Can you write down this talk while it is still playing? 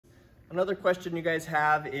Another question you guys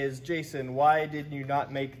have is, Jason, why did you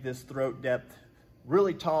not make this throat depth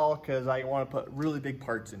really tall? Because I want to put really big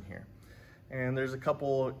parts in here. And there's a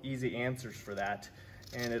couple easy answers for that.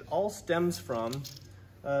 And it all stems from,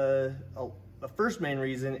 the first main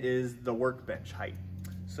reason is the workbench height.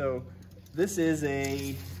 So this is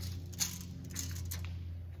a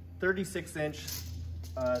 36-inch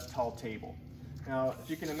tall table. Now, if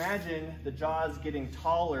you can imagine the jaws getting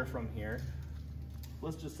taller from here,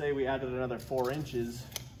 let's just say we added another 4 inches,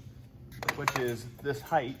 which is this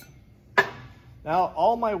height. Now,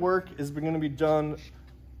 all my work is going to be done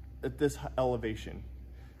at this elevation.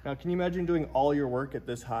 Now, can you imagine doing all your work at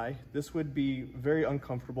this high? This would be very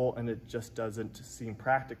uncomfortable, and it just doesn't seem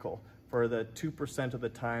practical for the 2% of the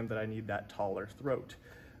time that I need that taller throat.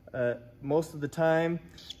 Most of the time,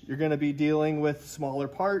 you're going to be dealing with smaller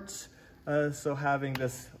parts, so having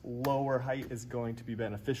this lower height is going to be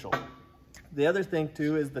beneficial. The other thing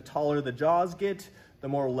too is the taller the jaws get, the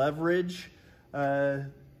more leverage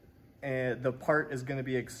and the part is going to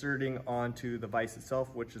be exerting onto the vise itself,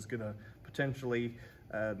 which is going to potentially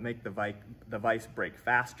make the vise break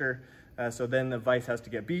faster. So then the vise has to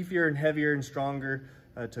get beefier and heavier and stronger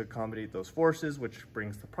to accommodate those forces, which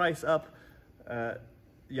brings the price up, yada,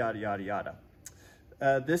 yada, yada.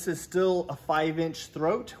 This is still a 5-inch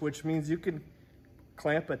throat, which means you can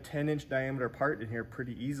clamp a 10-inch diameter part in here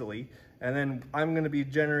pretty easily. And then I'm going to be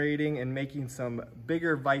generating and making some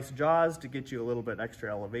bigger vise jaws to get you a little bit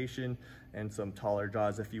extra elevation and some taller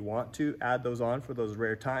jaws if you want to add those on for those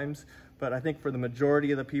rare times. But I think for the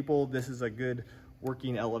majority of the people, this is a good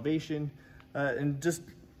working elevation. And just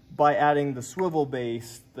by adding the swivel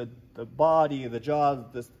base, the body, the jaw,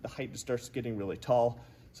 the height just starts getting really tall.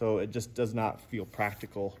 So it just does not feel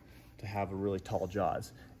practical to have a really tall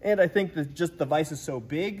jaws. And I think that just the vise is so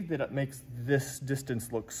big that it makes this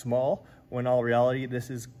distance look small, when in all reality, this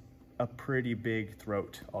is a pretty big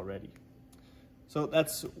throat already. So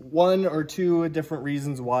that's 1 or 2 different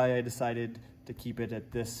reasons why I decided to keep it at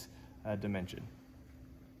this dimension.